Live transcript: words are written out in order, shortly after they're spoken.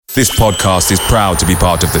This podcast is proud to be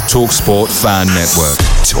part of the TalkSport Fan Network.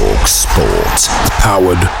 TalkSport.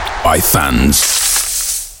 Powered by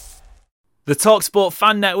fans. The TalkSport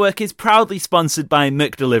Fan Network is proudly sponsored by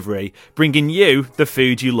McDelivery, bringing you the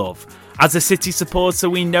food you love. As a City supporter,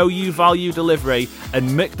 we know you value delivery, and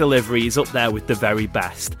McDelivery is up there with the very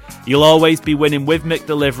best. You'll always be winning with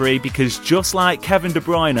McDelivery because just like Kevin De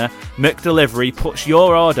Bruyne, McDelivery puts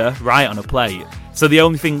your order right on a plate. So the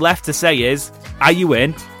only thing left to say is, are you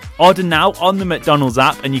in? Order now on the McDonald's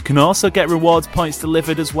app, and you can also get rewards points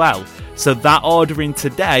delivered as well. So that ordering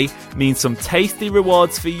today means some tasty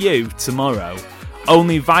rewards for you tomorrow.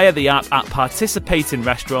 Only via the app at participating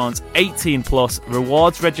restaurants, 18 plus,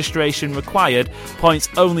 rewards registration required, points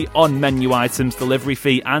only on menu items, delivery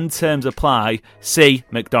fee and terms apply. See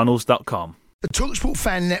mcdonalds.com. The TalkSport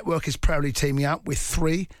Fan Network is proudly teaming up with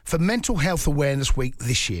 3 for Mental Health Awareness Week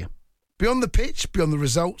this year. Beyond the pitch, beyond the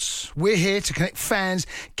results, we're here to connect fans,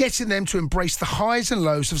 getting them to embrace the highs and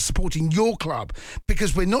lows of supporting your club,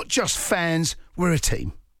 because we're not just fans, we're a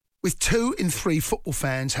team. With 2 in 3 football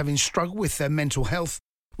fans having struggled with their mental health,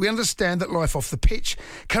 we understand that life off the pitch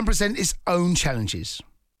can present its own challenges.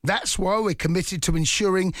 That's why we're committed to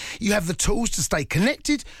ensuring you have the tools to stay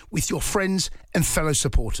connected with your friends and fellow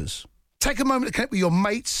supporters. Take a moment to connect with your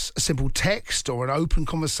mates. A simple text or an open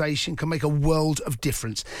conversation can make a world of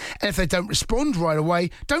difference. And if they don't respond right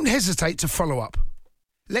away, don't hesitate to follow up.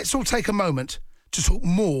 Let's all take a moment to talk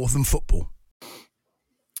more than football.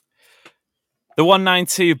 The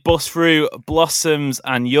 192 bus through Blossoms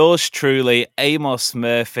and yours truly, Amos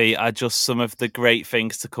Murphy, are just some of the great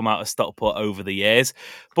things to come out of Stockport over the years,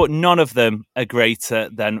 but none of them are greater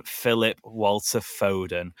than Philip Walter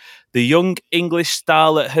Foden. The young English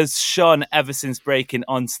starlet has shone ever since breaking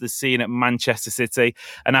onto the scene at Manchester City,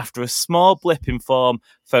 and after a small blip in form,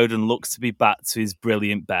 Foden looks to be back to his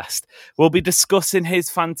brilliant best. We'll be discussing his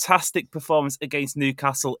fantastic performance against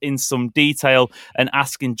Newcastle in some detail and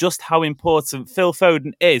asking just how important Phil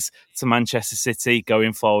Foden is to Manchester City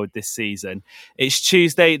going forward this season. It's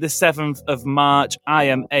Tuesday, the 7th of March. I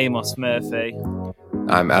am Amos Murphy.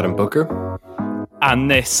 I'm Adam Booker. And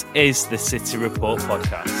this is the City Report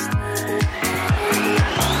podcast.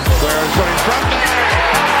 Guerrero's got in front there.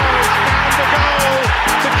 Oh, it's found the goal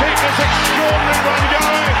to keep this extraordinary run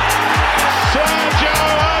going. Sergio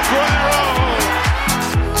Aguero.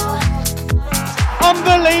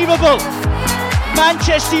 Unbelievable.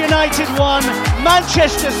 Manchester United 1,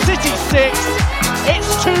 Manchester City 6.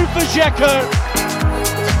 It's 2 for Dzeko.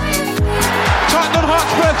 Tottenham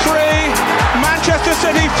Hotspur 3, Manchester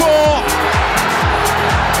City 4.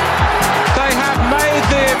 They have made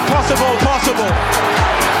the impossible possible.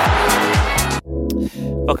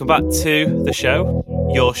 Welcome back to the show,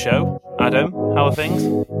 your show. Adam, how are things?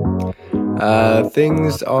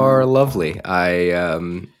 Things are lovely. I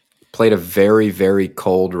played a very, very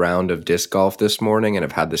cold round of disc golf this morning and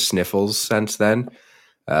have had the sniffles since then.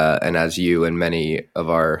 And as you and many of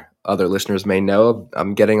our other listeners may know,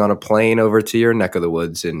 I'm getting on a plane over to your neck of the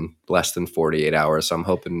woods in less than 48 hours. So I'm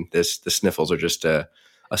hoping the sniffles are just a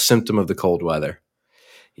symptom of the cold weather.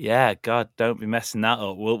 Yeah, God, don't be messing that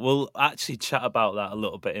up. We'll actually chat about that a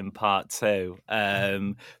little bit in part 2.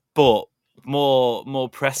 But more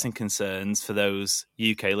pressing concerns for those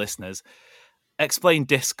UK listeners. Explain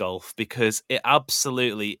disc golf, because it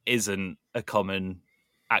absolutely isn't a common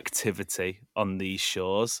activity on these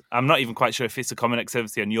shores. I'm not even quite sure if it's a common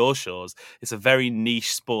activity on your shores. It's a very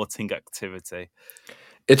niche sporting activity.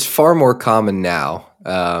 It's far more common now,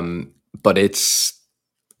 but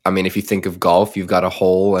if you think of golf, you've got a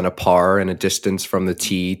hole and a par and a distance from the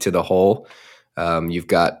tee to the hole. And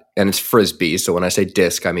it's frisbee. So when I say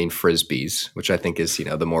disc, I mean frisbees, which I think is,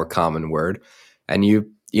 the more common word. And you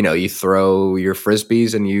throw your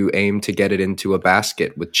frisbees and you aim to get it into a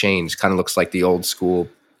basket with chains. Kind of looks like the old school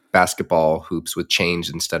basketball hoops with chains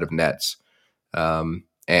instead of nets.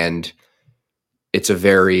 And it's a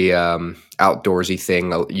very outdoorsy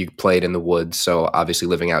thing. You play it in the woods. So obviously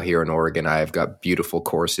living out here in Oregon, I've got beautiful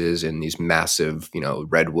courses in these massive,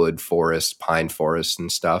 redwood forests, pine forests and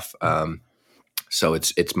stuff. So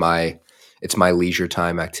it's my leisure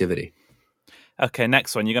time activity. Okay,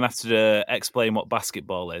 next one. You're going to have to explain what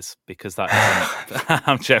basketball is, because that isn't...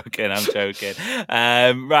 I'm joking.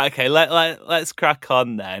 Right, okay, let's crack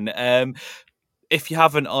on then. If you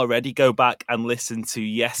haven't already, go back and listen to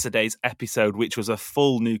yesterday's episode, which was a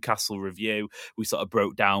full Newcastle review. We sort of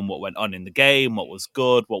broke down what went on in the game, what was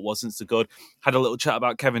good, what wasn't so good. Had a little chat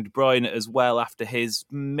about Kevin De Bruyne as well after his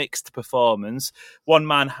mixed performance. One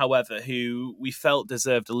man, however, who we felt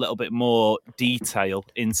deserved a little bit more detail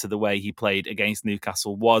into the way he played against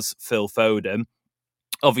Newcastle was Phil Foden.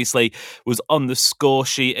 obviously was on the score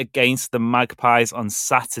sheet against the Magpies on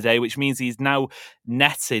Saturday, which means he's now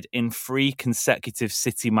netted in 3 consecutive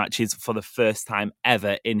City matches for the first time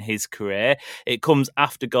ever in his career. It comes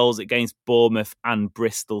after goals against Bournemouth and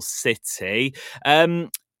Bristol City.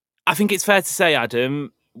 I think it's fair to say,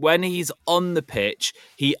 Adam, when he's on the pitch,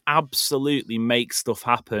 he absolutely makes stuff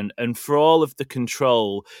happen. And for all of the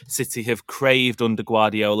control City have craved under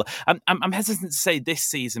Guardiola, I'm hesitant to say this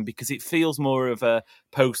season because it feels more of a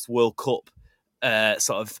post-World Cup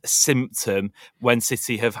sort of symptom when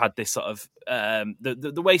City have had this sort of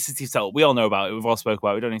the way City felt. We all know about it. We've all spoke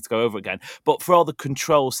about it. We don't need to go over it again. But for all the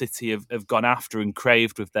control City have gone after and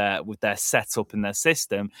craved with their setup and their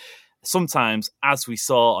system, sometimes, as we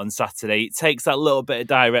saw on Saturday, it takes that little bit of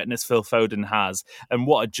directness Phil Foden has, and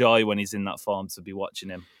what a joy when he's in that form to be watching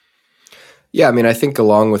him. Yeah, I mean, I think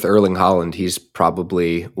along with Erling Haaland, he's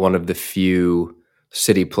probably one of the few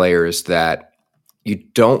City players that you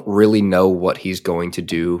don't really know what he's going to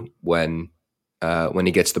do when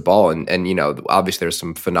he gets the ball. And you know, obviously there's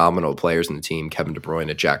some phenomenal players in the team, Kevin De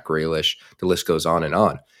Bruyne, Jack Grealish, the list goes on and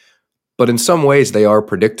on. But in some ways, they are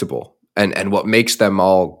predictable. And what makes them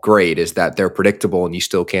all great is that they're predictable and you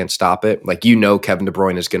still can't stop it. Like, you know, Kevin De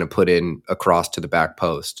Bruyne is going to put in a cross to the back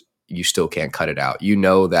post. You still can't cut it out. You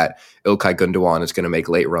know that Ilkay Gundogan is going to make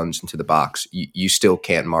late runs into the box. You still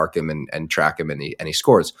can't mark him and track him, and he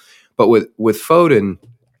scores. But with Foden,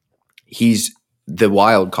 he's the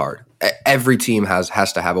wild card. Every team has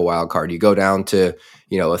to have a wild card. You go down to,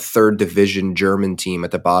 you know, a third division German team at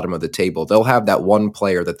the bottom of the table. They'll have that one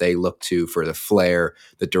player that they look to for the flair,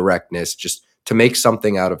 the directness, just to make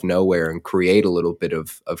something out of nowhere and create a little bit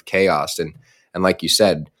of chaos. And like you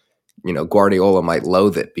said, you know, Guardiola might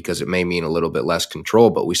loathe it because it may mean a little bit less control,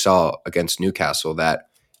 but we saw against Newcastle that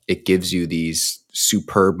it gives you these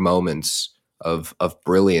superb moments of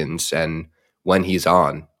brilliance. And when he's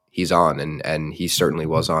on, and he certainly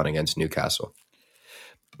was on against Newcastle.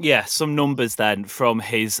 Yeah, some numbers then from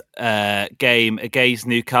his game against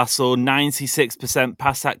Newcastle. 96%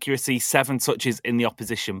 pass accuracy, 7 touches in the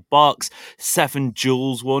opposition box, 7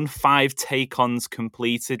 duels won, 5 take-ons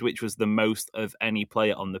completed, which was the most of any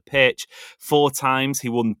player on the pitch. 4 times he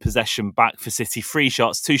won possession back for City, 3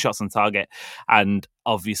 shots, 2 shots on target, and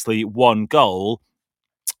obviously 1 goal.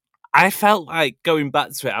 I felt like, going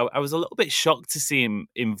back to it, I was a little bit shocked to see him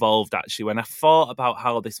involved, actually, when I thought about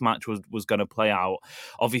how this match was going to play out.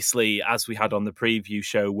 Obviously, as we had on the preview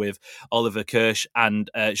show with Oliver Kirsch and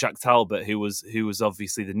Jacques Talbot, who was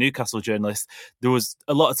obviously the Newcastle journalist, there was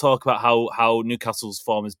a lot of talk about how Newcastle's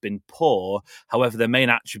form has been poor. However, their main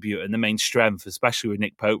attribute and the main strength, especially with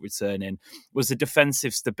Nick Pope returning, was the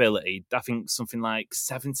defensive stability. I think something like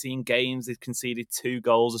 17 games, they've conceded 2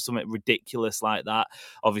 goals or something ridiculous like that.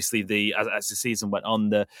 Obviously, as the season went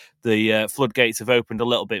on, the floodgates have opened a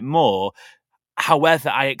little bit more. However,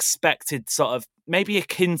 I expected sort of maybe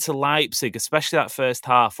akin to Leipzig, especially that first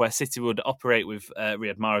half, where City would operate with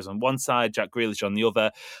Riyad Mahrez on one side, Jack Grealish on the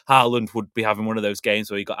other. Haaland would be having one of those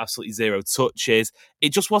games where he got absolutely 0 touches.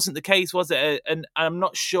 It just wasn't the case, was it? And I'm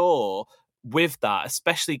not sure with that,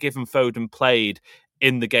 especially given Foden played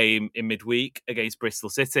in the game in midweek against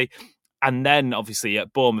Bristol City, and then obviously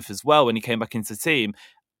at Bournemouth as well when he came back into the team.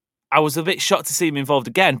 I was a bit shocked to see him involved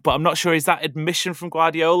again, but I'm not sure, is that admission from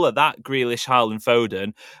Guardiola that Grealish, Haaland,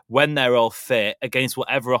 Foden, when they're all fit against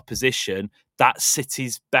whatever opposition, that's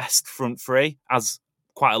City's best front three, as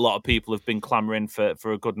quite a lot of people have been clamouring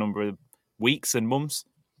for a good number of weeks and months?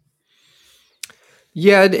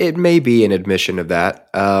 Yeah, it may be an admission of that.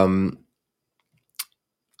 I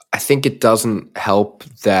think it doesn't help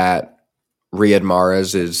that Riyad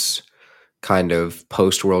Mahrez is kind of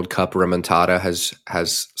post-World Cup remontada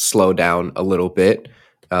has slowed down a little bit.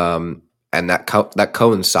 And that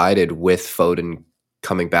coincided with Foden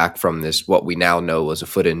coming back from this, what we now know was a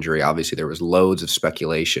foot injury. Obviously, there was loads of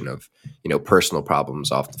speculation of, you know, personal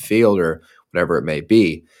problems off the field or whatever it may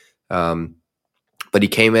be. But he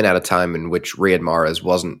came in at a time in which Riyad Mahrez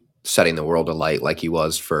wasn't setting the world alight like he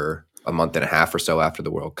was for a month and a half or so after the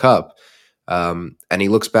World Cup. And he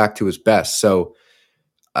looks back to his best. So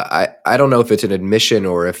I don't know if it's an admission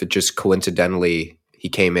or if it just coincidentally he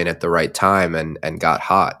came in at the right time and got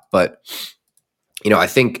hot. But, you know, I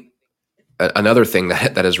think another thing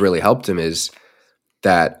that has really helped him is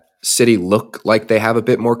that City look like they have a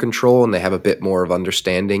bit more control and they have a bit more of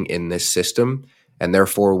understanding in this system. And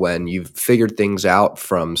therefore, when you've figured things out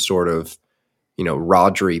from sort of, you know,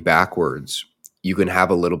 Rodri backwards, you can have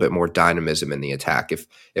a little bit more dynamism in the attack.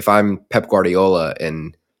 If I'm Pep Guardiola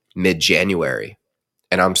in mid-January,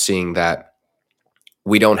 and I'm seeing that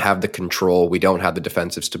we don't have the control, we don't have the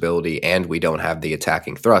defensive stability, and we don't have the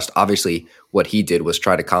attacking thrust. Obviously, what he did was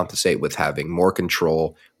try to compensate with having more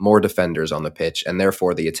control, more defenders on the pitch, and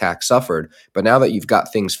therefore the attack suffered. But now that you've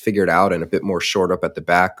got things figured out and a bit more shored up at the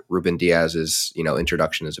back, Ruben Diaz's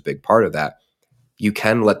introduction is a big part of that. You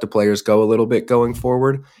can let the players go a little bit going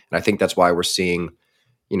forward, and I think that's why we're seeing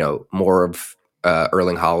more of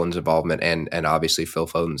Erling Haaland's involvement and obviously Phil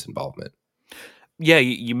Foden's involvement. Yeah,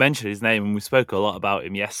 you mentioned his name, and we spoke a lot about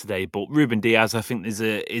him yesterday. But Ruben Diaz, I think, is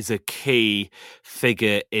a key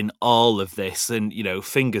figure in all of this. And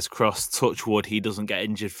fingers crossed, touch wood, he doesn't get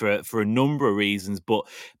injured for a number of reasons. But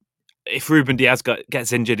if Ruben Diaz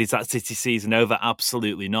gets injured, is that City season over?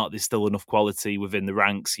 Absolutely not. There's still enough quality within the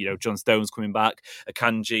ranks. John Stones coming back,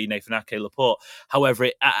 Akanji, Nathan Ake, Laporte. However,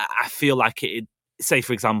 I feel like it. Say,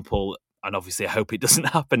 for example. And obviously I hope it doesn't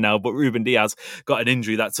happen now, but Ruben Diaz got an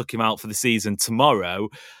injury that took him out for the season tomorrow.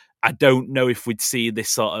 I don't know if we'd see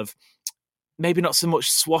this sort of, maybe not so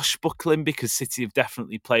much swashbuckling, because City have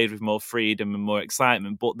definitely played with more freedom and more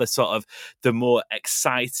excitement, but the more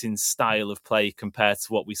exciting style of play compared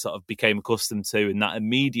to what we sort of became accustomed to in that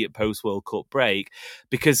immediate post-World Cup break,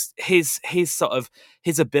 because his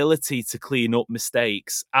ability to clean up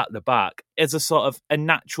mistakes at the back as a sort of a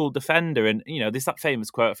natural defender. And, there's that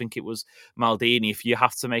famous quote, I think it was Maldini, if you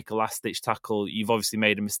have to make a last-ditch tackle, you've obviously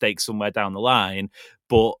made a mistake somewhere down the line.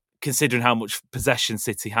 But considering how much possession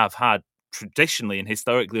City have had traditionally and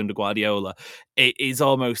historically under Guardiola, it is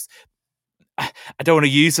almost, I don't want to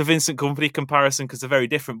use a Vincent Kompany comparison because they're very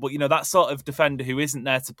different, but that sort of defender who isn't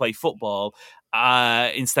there to play football,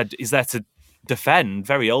 instead is there to defend,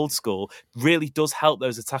 very old school, really does help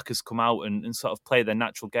those attackers come out and sort of play their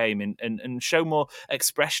natural game and show more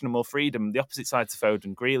expression and more freedom. The opposite side to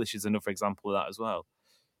Foden, Grealish is another example of that as well.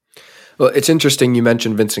 Well, it's interesting you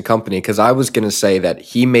mentioned Vincent Kompany, because I was going to say that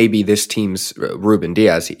he may be this team's Ruben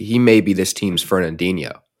Diaz. He may be this team's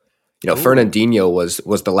Fernandinho. Fernandinho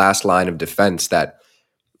was the last line of defense that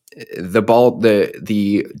the ball,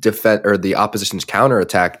 the defense or the opposition's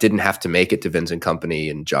counterattack didn't have to make it to Vincent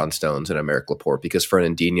Kompany and John Stones and Aymeric Laporte, because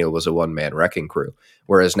Fernandinho was a one-man wrecking crew.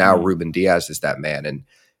 Whereas now Ruben Diaz is that man,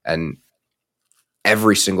 and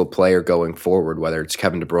every single player going forward, whether it's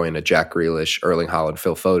Kevin De Bruyne, Jack Grealish, Erling Haaland,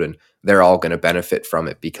 Phil Foden, they're all going to benefit from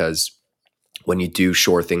it, because when you do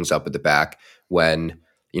shore things up at the back, when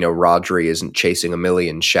Rodri isn't chasing a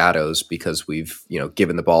million shadows because we've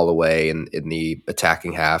given the ball away in the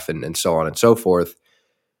attacking half and so on and so forth,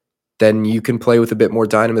 then you can play with a bit more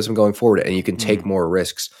dynamism going forward and you can take more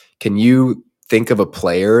risks. Can you think of a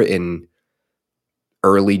player in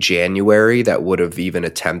early January that would have even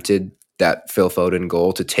attempted that Phil Foden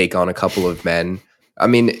goal to take on a couple of men? I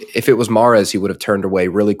mean, if it was Mahrez, he would have turned away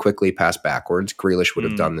really quickly, passed backwards. Grealish would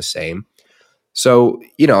have done the same. So,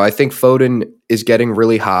 I think Foden is getting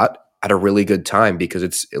really hot at a really good time, because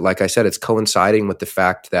it's, like I said, it's coinciding with the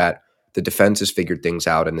fact that the defense has figured things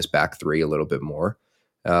out in this back three a little bit more.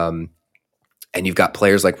 And you've got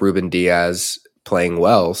players like Ruben Diaz playing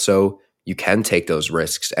well, so you can take those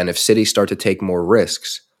risks. And if City start to take more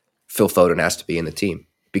risks, Phil Foden has to be in the team,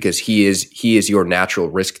 because he is your natural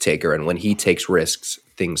risk taker. And when he takes risks,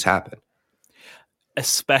 things happen.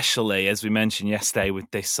 Especially, as we mentioned yesterday, with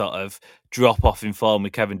this sort of drop-off in form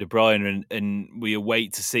with Kevin De Bruyne, and we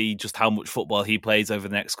await to see just how much football he plays over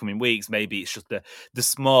the next coming weeks. Maybe it's just the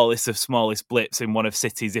smallest of smallest blips in one of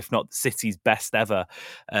City's, if not City's best ever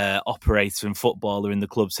operator and footballer in the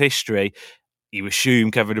club's history. You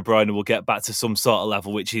assume Kevin De Bruyne will get back to some sort of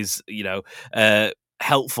level, which is,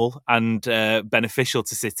 helpful and beneficial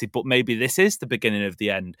to City, but maybe this is the beginning of the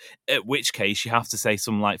end, at which case you have to say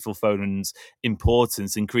someone like Phil Foden's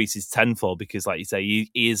importance increases tenfold, because like you say, he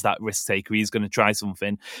is that risk taker. He's going to try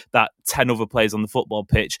something that 10 other players on the football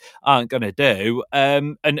pitch aren't going to do,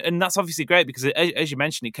 and that's obviously great, because as you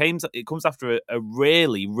mentioned, it comes after a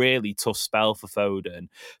really, really tough spell for Foden.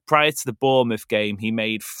 Prior to the Bournemouth game, he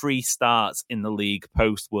made 3 starts in the league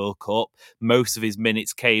post World Cup. Most of his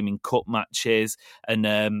minutes came in cup matches, and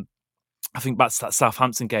I think back to that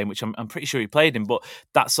Southampton game, which I'm pretty sure he played in, but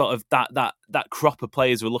that sort of that crop of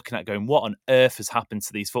players we're looking at going, what on earth has happened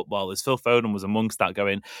to these footballers? Phil Foden was amongst that,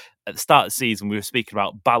 going, at the start of the season, we were speaking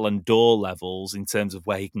about Ballon d'Or levels in terms of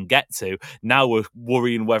where he can get to. Now we're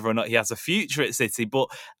worrying whether or not he has a future at City, but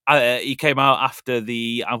he came out after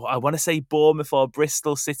the, I want to say Bournemouth or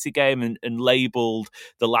Bristol City game, and labelled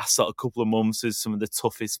the last sort of couple of months as some of the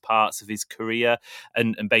toughest parts of his career,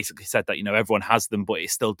 and basically said that, everyone has them, but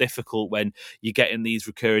it's still difficult when you're getting these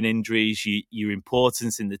recurring injuries. Your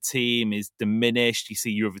importance in the team is diminished. You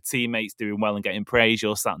see your other teammates doing well and getting praise.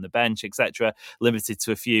 You're sat on the bench, etc., limited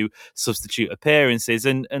to a few substitute appearances.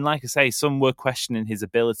 And like I say, some were questioning his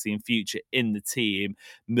ability and future in the team,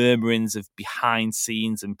 murmurings of behind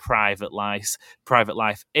scenes and private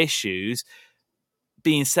life issues.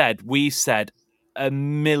 Being said, we've said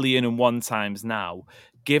 1,000,001 times now,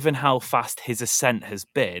 given how fast his ascent has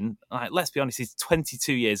been, like, let's be honest, he's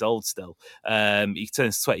 22 years old still. He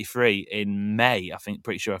turns 23 in May, I think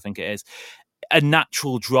it is. A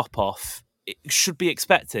natural drop-off, it should be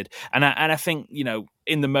expected. And I think,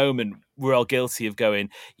 in the moment, we're all guilty of going,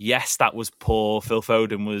 yes, that was poor. Phil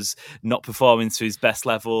Foden was not performing to his best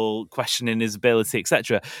level, questioning his ability,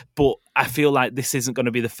 etc. But I feel like this isn't going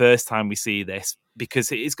to be the first time we see this,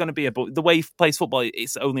 because it's going to be the way he plays football,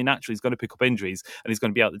 it's only natural. He's going to pick up injuries and he's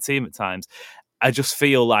going to be out of the team at times. I just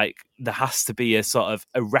feel like there has to be a sort of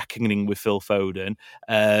a reckoning with Phil Foden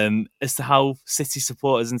as to how City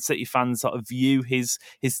supporters and City fans sort of view his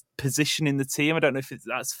position in the team. I don't know if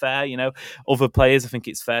that's fair. Other players, I think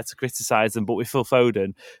it's fair to criticise them, but with Phil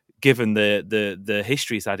Foden, given the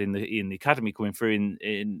history he's had in the academy, coming through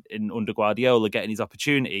in under Guardiola, getting his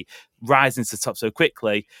opportunity, rising to the top so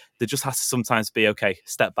quickly, there just has to sometimes be, okay,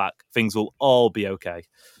 step back, things will all be okay.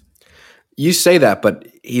 You say that, but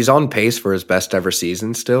he's on pace for his best ever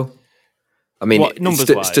season still. I mean,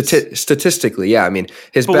 statistically, yeah. I mean,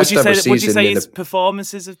 his best ever season. Would you say his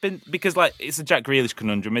performances have been, because it's a Jack Grealish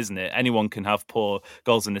conundrum, isn't it? Anyone can have poor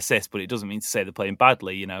goals and assists, but it doesn't mean to say they're playing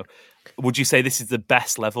badly. Would you say this is the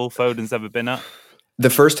best level Foden's ever been at? The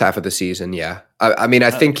first half of the season, yeah. I mean, I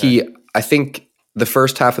think the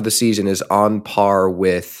first half of the season is on par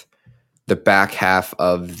with the back half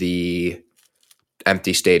of the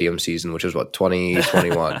empty stadium season, which is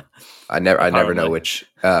 2021. I never know which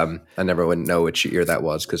year that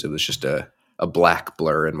was, because it was just a black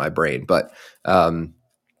blur in my brain. But and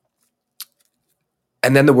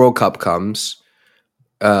then the World Cup comes.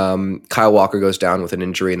 Kyle Walker goes down with an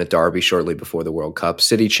injury in the derby shortly before the World Cup.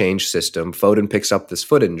 City changed system. Foden picks up this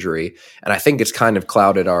foot injury, and I think it's kind of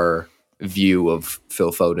clouded our view of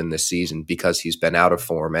Phil Foden this season, because he's been out of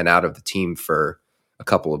form and out of the team for a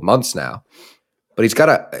couple of months now. But he's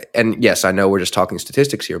got and yes, I know we're just talking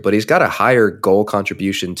statistics here, but he's got a higher goal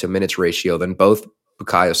contribution to minutes ratio than both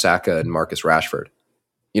Bukayo Saka and Marcus Rashford.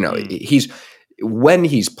 When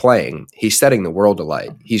he's playing, he's setting the world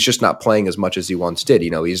alight. He's just not playing as much as he once did.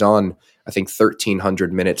 He's on, I think,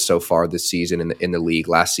 1,300 minutes so far this season in the league.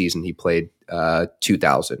 Last season, he played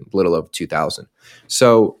 2,000, a little over 2,000.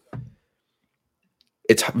 So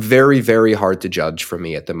it's very, very hard to judge for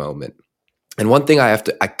me at the moment. And one thing I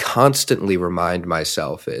constantly remind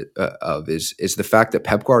myself of is the fact that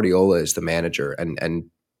Pep Guardiola is the manager, and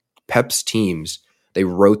Pep's teams, they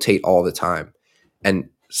rotate all the time. And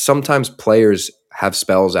sometimes players have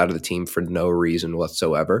spells out of the team for no reason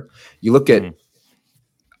whatsoever. You look at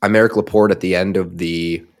Aymeric Laporte at the end of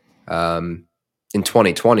the in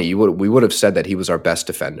 2020, we would have said that he was our best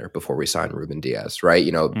defender before we signed Ruben Diaz, right?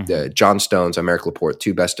 John Stones, Aymeric Laporte,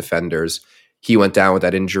 two best defenders. He went down with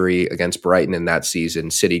that injury against Brighton in that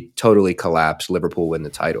season. City totally collapsed. Liverpool win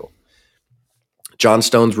the title. John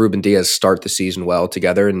Stones, Ruben Diaz start the season well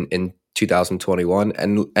together in 2021,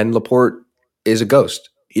 and Laporte is a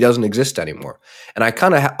ghost. He doesn't exist anymore. And I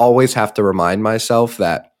kind of always have to remind myself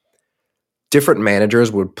that different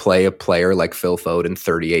managers would play a player like Phil Foden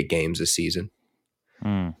 38 games a season.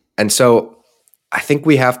 And so I think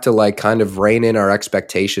we have to kind of rein in our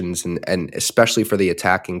expectations, and especially for the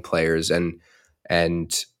attacking players. And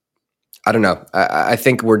I don't know. I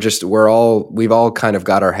think we've all kind of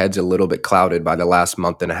got our heads a little bit clouded by the last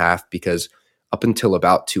month and a half, because up until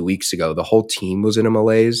about 2 weeks ago, the whole team was in a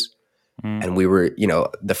malaise. And we were,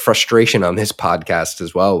 the frustration on this podcast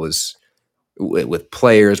as well was with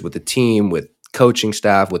players, with the team, with coaching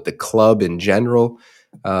staff, with the club in general.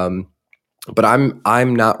 But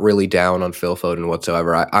I'm not really down on Phil Foden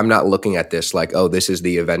whatsoever. I'm not looking at this like, oh, this is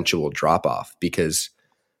the eventual drop off, because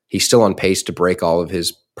he's still on pace to break all of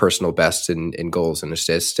his personal bests in goals and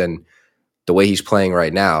assists. And the way he's playing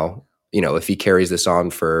right now, if he carries this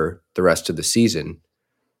on for the rest of the season,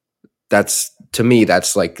 that's peak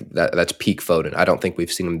Foden. I don't think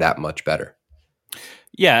we've seen him that much better.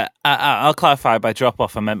 Yeah, I'll clarify by drop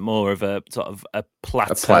off. I meant more of a sort of a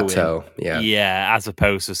plateau. A plateau, yeah, as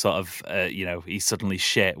opposed to sort of he's suddenly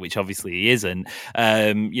shit, which obviously he isn't.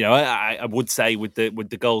 I would say with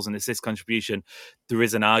the goals and assist contribution, there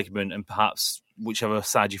is an argument, and perhaps whichever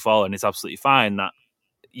side you fall on is absolutely fine, that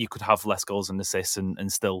you could have less goals and assists and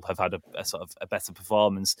still have had a sort of a better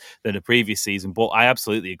performance than the previous season. But I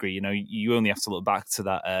absolutely agree. You only have to look back to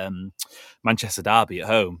that Manchester derby at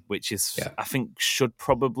home, which is, I think, should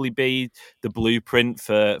probably be the blueprint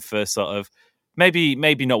for sort of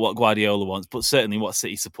maybe not what Guardiola wants, but certainly what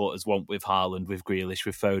City supporters want with Haaland, with Grealish,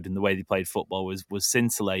 with Foden. The way they played football was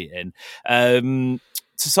scintillating.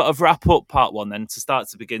 To sort of wrap up part one, then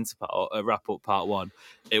wrap up part one,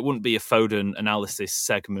 it wouldn't be a Foden analysis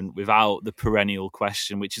segment without the perennial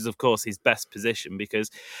question, which is of course his best position,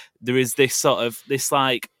 because there is this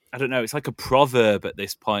like, I don't know, it's like a proverb at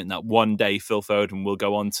this point that one day Phil Foden will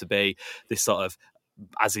go on to be this sort of,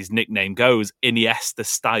 as his nickname goes,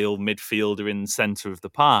 Iniesta-style midfielder in the centre of the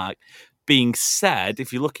park. Being said,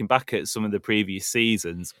 if you're looking back at some of the previous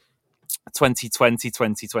seasons, 2020,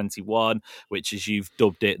 2021, which, as you've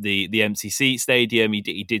dubbed it, the empty seat stadium, he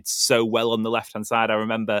did so well on the left-hand side. I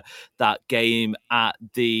remember that game at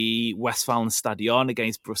the Westfalenstadion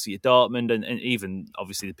against Borussia Dortmund, and even,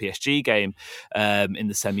 obviously, the PSG game in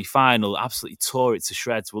the semi-final, absolutely tore it to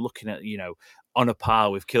shreds. We're looking at, on a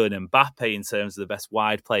par with Kylian Mbappe in terms of the best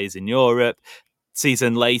wide players in Europe.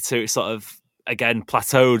 Season later, it sort of, again,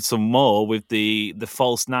 plateaued some more with the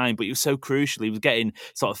false nine, but he was so crucial. He was getting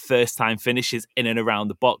sort of first-time finishes in and around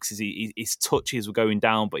the boxes. His touches were going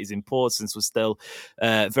down, but his importance was still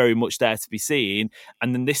very much there to be seen.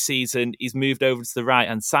 And then this season, he's moved over to the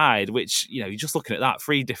right-hand side, which, you're just looking at that,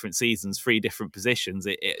 3 different seasons, 3 different positions.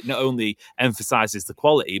 It not only emphasises the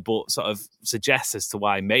quality, but sort of suggests as to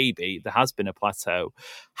why maybe there has been a plateau.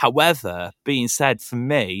 However, being said, for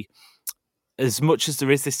me, as much as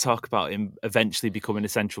there is this talk about him eventually becoming a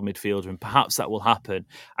central midfielder, and perhaps that will happen,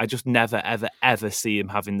 I just never, ever, ever see him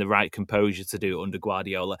having the right composure to do it under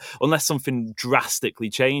Guardiola, unless something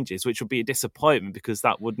drastically changes, which would be a disappointment, because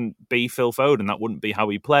that wouldn't be Phil Foden. That wouldn't be how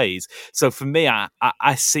he plays. So for me,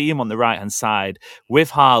 I see him on the right-hand side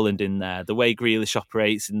with Haaland in there, the way Grealish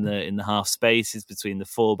operates in the half spaces between the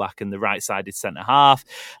fullback and the right-sided centre-half.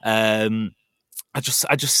 I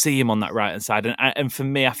just see him on that right-hand side. And for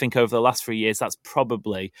me, I think over the last 3 years, that's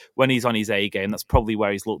probably, when he's on his A game, that's probably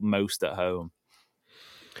where he's looked most at home.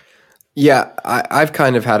 Yeah, I've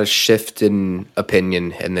kind of had a shift in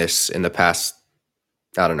opinion in the past,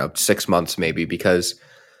 I don't know, 6 months maybe, because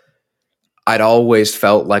I'd always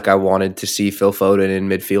felt like I wanted to see Phil Foden in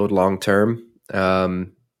midfield long-term.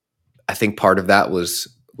 I think part of that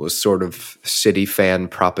was sort of City fan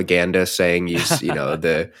propaganda saying he's,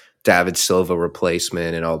 the David Silva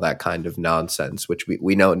replacement and all that kind of nonsense, which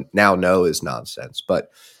we know is nonsense.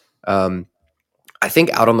 But I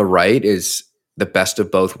think out on the right is the best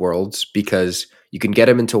of both worlds, because you can get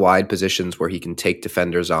him into wide positions where he can take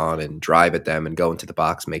defenders on and drive at them and go into the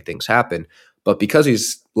box, make things happen. But because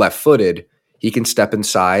he's left-footed, he can step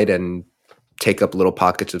inside and take up little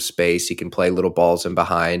pockets of space. He can play little balls in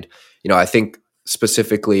behind. I think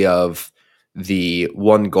specifically of the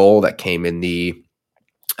one goal that came in the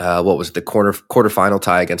the quarterfinal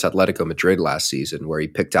tie against Atletico Madrid last season, where he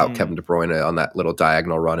picked out Kevin De Bruyne on that little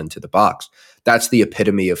diagonal run into the box. That's the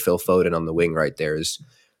epitome of Phil Foden on the wing right there, is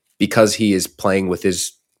because he is playing with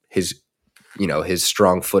his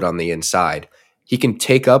strong foot on the inside. He can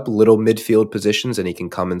take up little midfield positions, and he can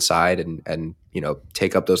come inside and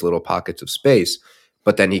take up those little pockets of space,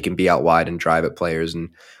 but then he can be out wide and drive at players. And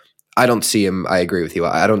I don't see him, I agree with you,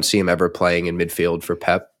 I don't see him ever playing in midfield for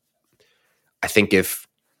Pep. I think if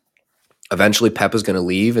eventually Pep is going to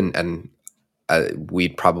leave, and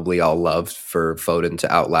we'd probably all love for Foden to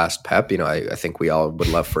outlast Pep. I think we all would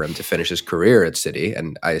love for him to finish his career at City,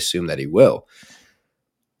 and I assume that he will.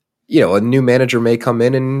 A new manager may come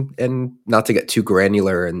in and not to get too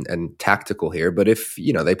granular and tactical here, but if,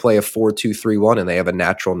 they play a 4-2-3-1 and they have a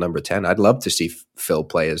natural number 10, I'd love to see Phil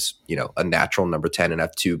play as, a natural number 10 and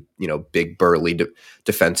have 2, big burly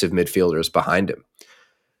defensive midfielders behind him.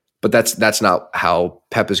 But that's not how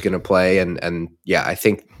Pep is going to play. And yeah, I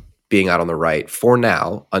think being out on the right for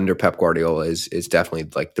now under Pep Guardiola is definitely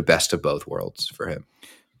like the best of both worlds for him.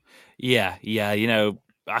 Yeah.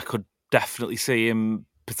 I could definitely see him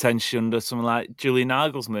potentially under someone like Julian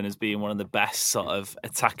Nagelsmann as being one of the best sort of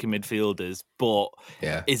attacking midfielders. But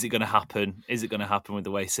Is it going to happen? Is it going to happen with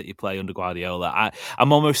the way City play under Guardiola?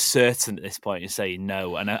 I'm almost certain at this point you're saying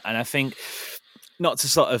no. And I think, not to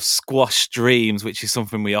sort of squash dreams, which is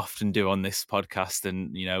something we often do on this podcast,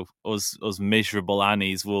 and us miserable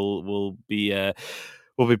Annies will be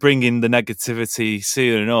bringing the negativity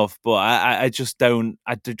soon enough. But I just don't.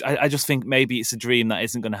 I just think maybe it's a dream that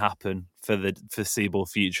isn't going to happen for the foreseeable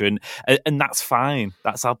future, and that's fine.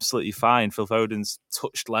 That's absolutely fine. Phil Foden's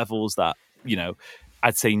touched levels that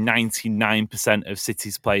I'd say 99% of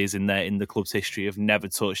City's players in the club's history have never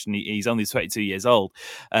touched, and he's only 22 years old.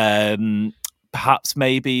 perhaps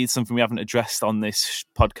maybe something we haven't addressed on this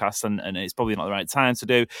podcast, and it's probably not the right time to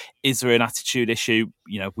do. Is there an attitude issue?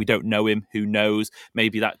 We don't know him. Who knows?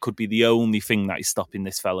 Maybe that could be the only thing that is stopping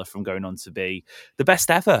this fella from going on to be the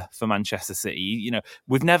best ever for Manchester City.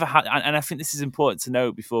 We've never had, and I think this is important to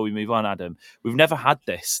note before we move on, Adam. We've never had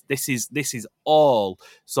this. This is all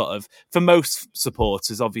sort of, for most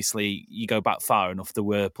supporters, obviously, you go back far enough, there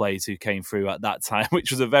were players who came through at that time,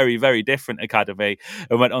 which was a very, very different academy,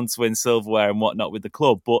 and went on to win silverware and whatnot with the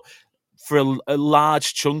club. But for a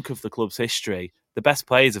large chunk of the club's history, the best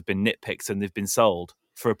players have been nitpicked and they've been sold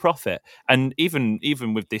for a profit. And even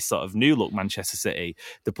with this sort of new look Manchester City,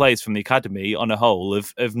 the players from the academy on a whole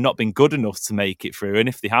have not been good enough to make it through. And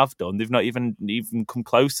if they have done, they've not even come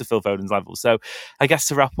close to Phil Foden's level. So I guess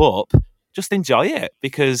to wrap up, just enjoy it,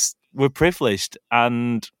 because we're privileged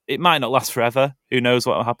and it might not last forever. Who knows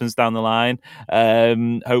what happens down the line?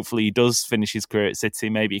 Hopefully he does finish his career at City,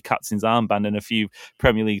 maybe a captain's armband and a few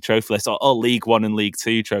Premier League trophy lists, or League One and League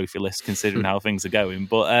Two trophy lists, considering how things are going.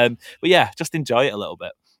 But yeah, just enjoy it a little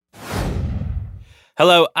bit.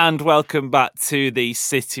 Hello and welcome back to the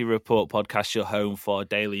City Report podcast, your home for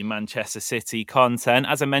daily Manchester City content.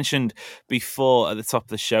 As I mentioned before at the top of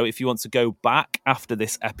the show, if you want to go back after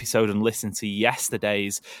this episode and listen to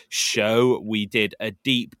yesterday's show, we did a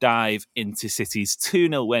deep dive into City's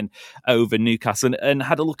 2-0 win over Newcastle and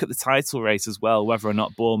had a look at the title race as well, whether or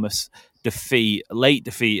not Bournemouth's late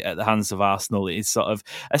defeat at the hands of Arsenal is sort of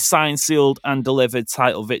a signed, sealed and delivered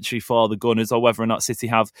title victory for the Gunners, or whether or not City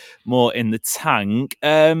have more in the tank.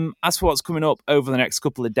 As for what's coming up over the next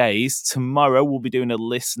couple of days, tomorrow we'll be doing a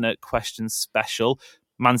listener questions special.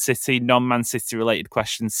 Man City, non-Man City related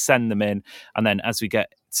questions, send them in. And then as we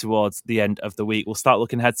get towards the end of the week, we'll start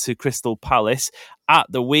looking ahead to Crystal Palace at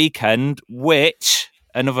the weekend, which,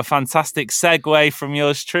 another fantastic segue from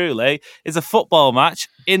yours truly, is a football match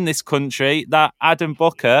in this country that Adam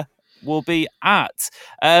Booker will be at.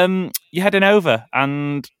 You're heading over,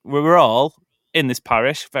 and we're all in this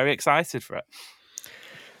parish very excited for it.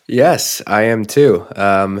 Yes, I am too.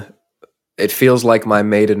 It feels like my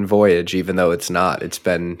maiden voyage, even though it's not. It's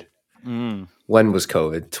been, when was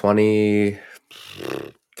COVID? 20...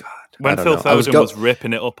 When Phil Foden was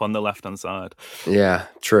ripping it up on the left-hand side. Yeah,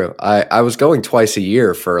 true. I was going twice a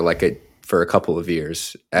year for a couple of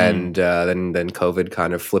years, and then COVID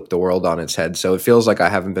kind of flipped the world on its head. So it feels like I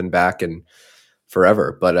haven't been back in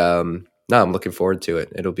forever. But no, I'm looking forward to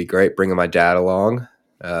it. It'll be great. Bringing my dad along,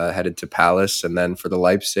 headed to Palace, and then for the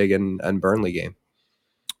Leipzig and Burnley game.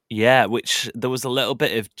 Yeah, which there was a little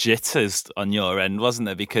bit of jitters on your end, wasn't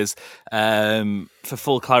there? Because for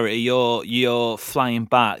full clarity, you're flying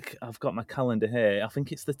back. I've got my calendar here. I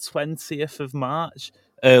think it's the 20th of March,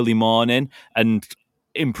 early morning. And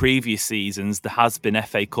in previous seasons, there has been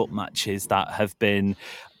FA Cup matches that have been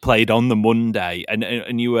played on the Monday,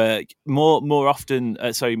 and you were more often.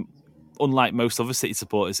 Unlike most other City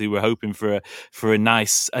supporters who were hoping for a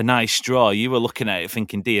nice draw, you were looking at it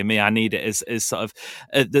thinking, dear me, I need it as sort of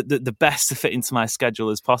the best to fit into my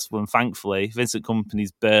schedule as possible. And thankfully, Vincent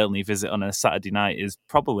Kompany's Burnley visit on a Saturday night is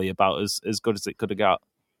probably about as good as it could have got.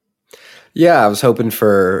 Yeah, I was hoping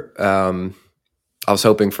for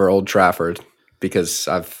Old Trafford, because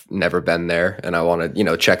I've never been there and I want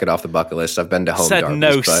to, check it off the bucket list. I've been to home Said derbies,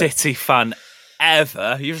 no City fan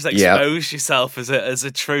ever. You've just exposed yourself as a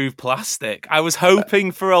true plastic. I was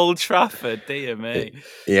hoping for Old Trafford, dear me.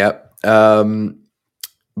 Yep. But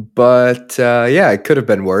it could have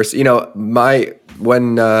been worse.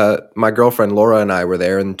 When my girlfriend Laura and I were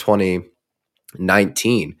there in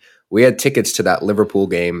 2019, we had tickets to that Liverpool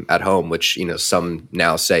game at home, which, some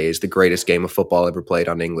now say is the greatest game of football ever played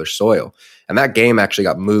on English soil. And that game actually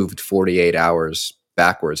got moved 48 hours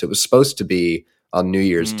backwards. It was supposed to be on New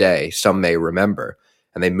Year's Day, some may remember.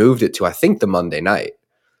 And they moved it to, I think, the Monday night,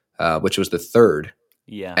 which was the 3rd.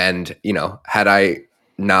 Yeah. And, had I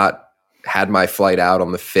not had my flight out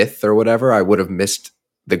on the 5th or whatever, I would have missed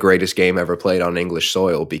the greatest game ever played on English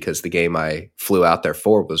soil, because the game I flew out there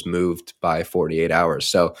for was moved by 48 hours.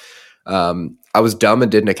 So I was dumb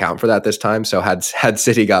and didn't account for that this time. So had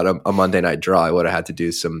City got a Monday night draw, I would have had to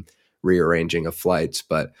do some rearranging of flights.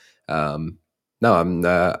 But no,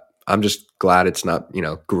 I'm just glad it's not,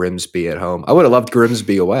 Grimsby at home. I would have loved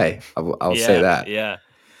Grimsby away. I'll say that.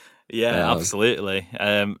 Yeah, absolutely.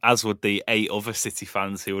 As would the 8 other City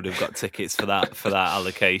fans who would have got tickets for that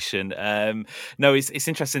allocation. No, it's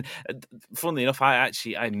interesting. Funnily enough, I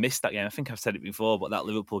missed that game. I think I've said it before, but that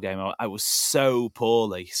Liverpool game, I was so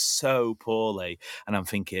poorly, and I'm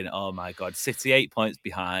thinking, oh my God, City 8 points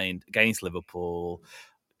behind against Liverpool.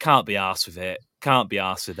 Can't be arsed with it. Can't be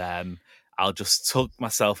arsed with them. I'll just tuck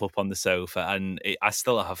myself up on the sofa, and I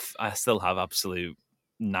still have absolute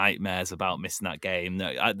nightmares about missing that game.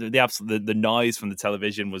 The noise from the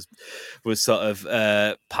television was sort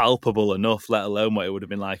of palpable enough, let alone what it would have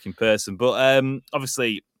been like in person. But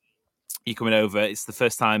obviously, you coming over, it's the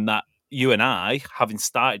first time that you and I, having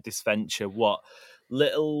started this venture,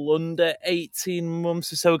 little under 18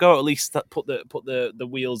 months or so ago, at least that put the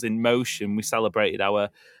wheels in motion. We celebrated our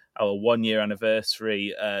 1 year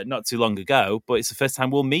anniversary not too long ago, but it's the first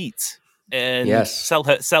time we'll meet. And yes,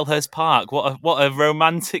 Selhurst Park. What a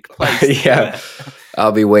romantic place! Yeah,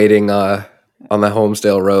 I'll be waiting on the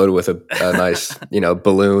Holmesdale Road with a nice,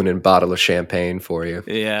 balloon and bottle of champagne for you.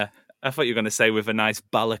 Yeah, I thought you were going to say with a nice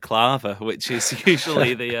balaclava, which is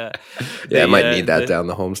usually the I might need that down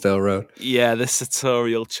the Holmesdale Road. Yeah, the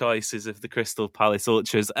sartorial choices of the Crystal Palace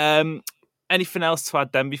Ultras. Anything else to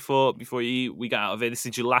add then before we get out of here? This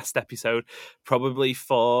is your last episode, probably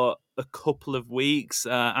for a couple of weeks.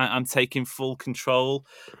 I'm taking full control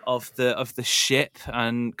of the ship,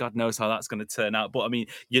 and God knows how that's going to turn out. But I mean,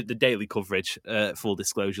 the daily coverage, full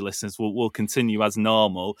disclosure, listeners, will continue as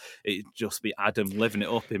normal. It'd just be Adam living it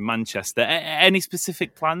up in Manchester. Any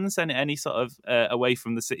specific plans? Any sort of away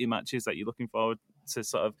from the City matches that you're looking forward to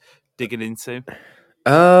sort of digging into?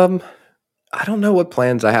 I don't know what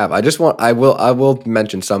plans I have. I will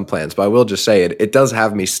mention some plans, but I will just say it does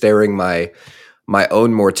have me staring my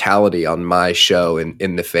own mortality on my show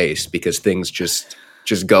in the face, because things just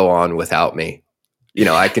go on without me.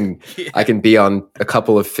 I can I can be on a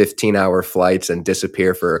couple of 15-hour flights and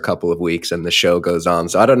disappear for a couple of weeks, and the show goes on.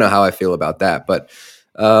 So I don't know how I feel about that, but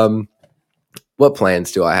what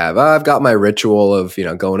plans do I have? I've got my ritual of,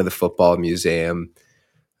 going to the football museum.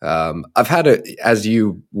 I've had as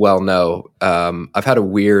you well know, I've had a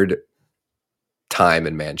weird time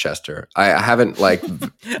in Manchester. I haven't I've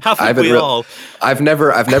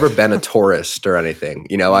never been a tourist or anything.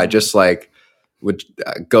 I just would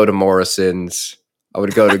go to Morrison's. I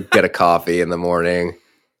would go to get a coffee in the morning.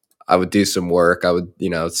 I would do some work. I would,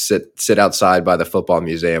 sit outside by the football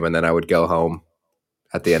museum, and then I would go home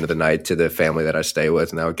at the end of the night to the family that I stay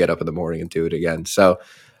with, and I would get up in the morning and do it again. So,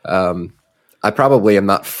 I probably am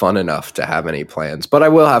not fun enough to have any plans, but I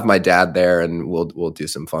will have my dad there, and we'll do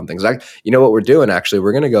some fun things. You know what we're doing? Actually,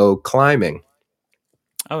 we're going to go climbing.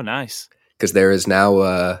 Oh, nice! Because there is now,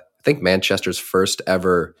 I think, Manchester's first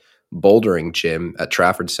ever bouldering gym at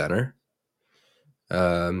Trafford Centre.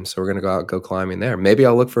 So we're going to go climbing there. Maybe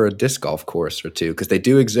I'll look for a disc golf course or two, because they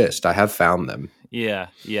do exist. I have found them. Yeah.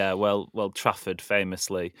 Well, Trafford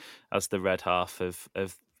famously as the red half of.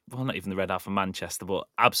 Well, not even the red half of Manchester, but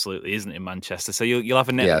absolutely isn't in Manchester. So you'll have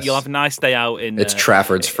a nice day out in. It's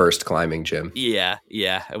Trafford's first climbing gym. Yeah.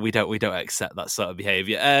 We don't accept that sort of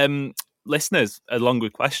behaviour. Listeners, along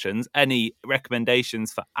with questions, any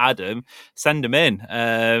recommendations for Adam, send them in.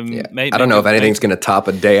 I don't know if anything's going to top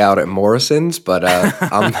a day out at Morrison's, but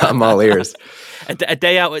I'm all ears. A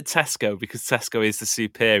day out at Tesco, because Tesco is the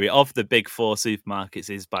superior of the big four supermarkets,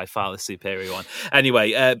 is by far the superior one.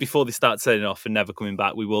 Anyway, before they start turning off and never coming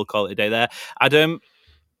back, we will call it a day there. Adam,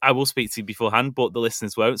 I will speak to you beforehand, but the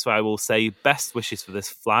listeners won't. So I will say best wishes for this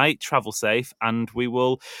flight, travel safe, and we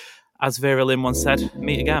will, as Vera Lynn once said,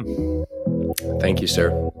 meet again. Thank you, sir.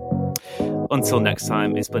 Until next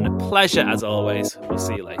time, it's been a pleasure as always. We'll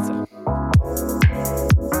see you later.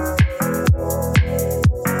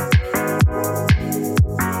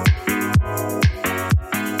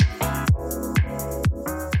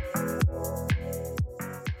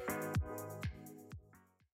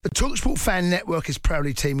 The TalkSport Fan Network is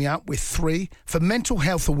proudly teaming up with 3 for Mental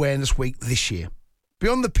Health Awareness Week this year.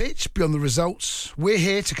 Beyond the pitch, beyond the results, we're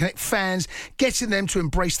here to connect fans, getting them to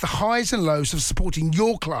embrace the highs and lows of supporting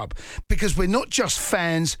your club, because we're not just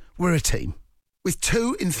fans, we're a team. With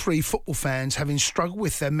 2 in 3 football fans having struggled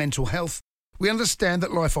with their mental health, we understand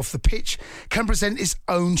that life off the pitch can present its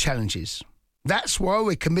own challenges. That's why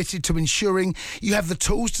we're committed to ensuring you have the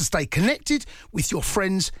tools to stay connected with your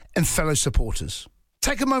friends and fellow supporters.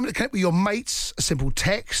 Take a moment to connect with your mates. A simple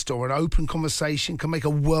text or an open conversation can make a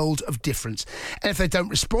world of difference. And if they don't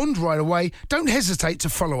respond right away, don't hesitate to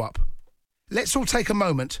follow up. Let's all take a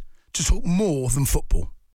moment to talk more than football.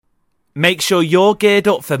 Make sure you're geared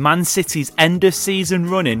up for Man City's end-of-season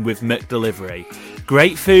run-in with McDelivery.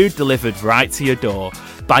 Great food delivered right to your door.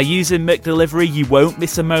 By using McDelivery, you won't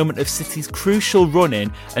miss a moment of City's crucial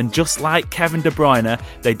run-in, and just like Kevin De Bruyne,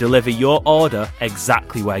 they deliver your order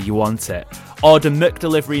exactly where you want it. Order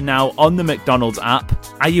McDelivery now on the McDonald's app.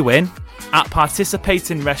 Are you in? At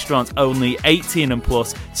participating restaurants only, 18 and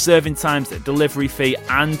plus, serving times, delivery fee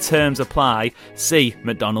and terms apply. See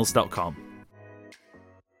mcdonalds.com.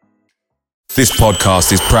 This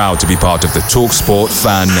podcast is proud to be part of the TalkSport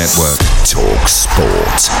Fan Network.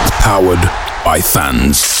 TalkSport. Powered by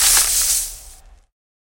fans.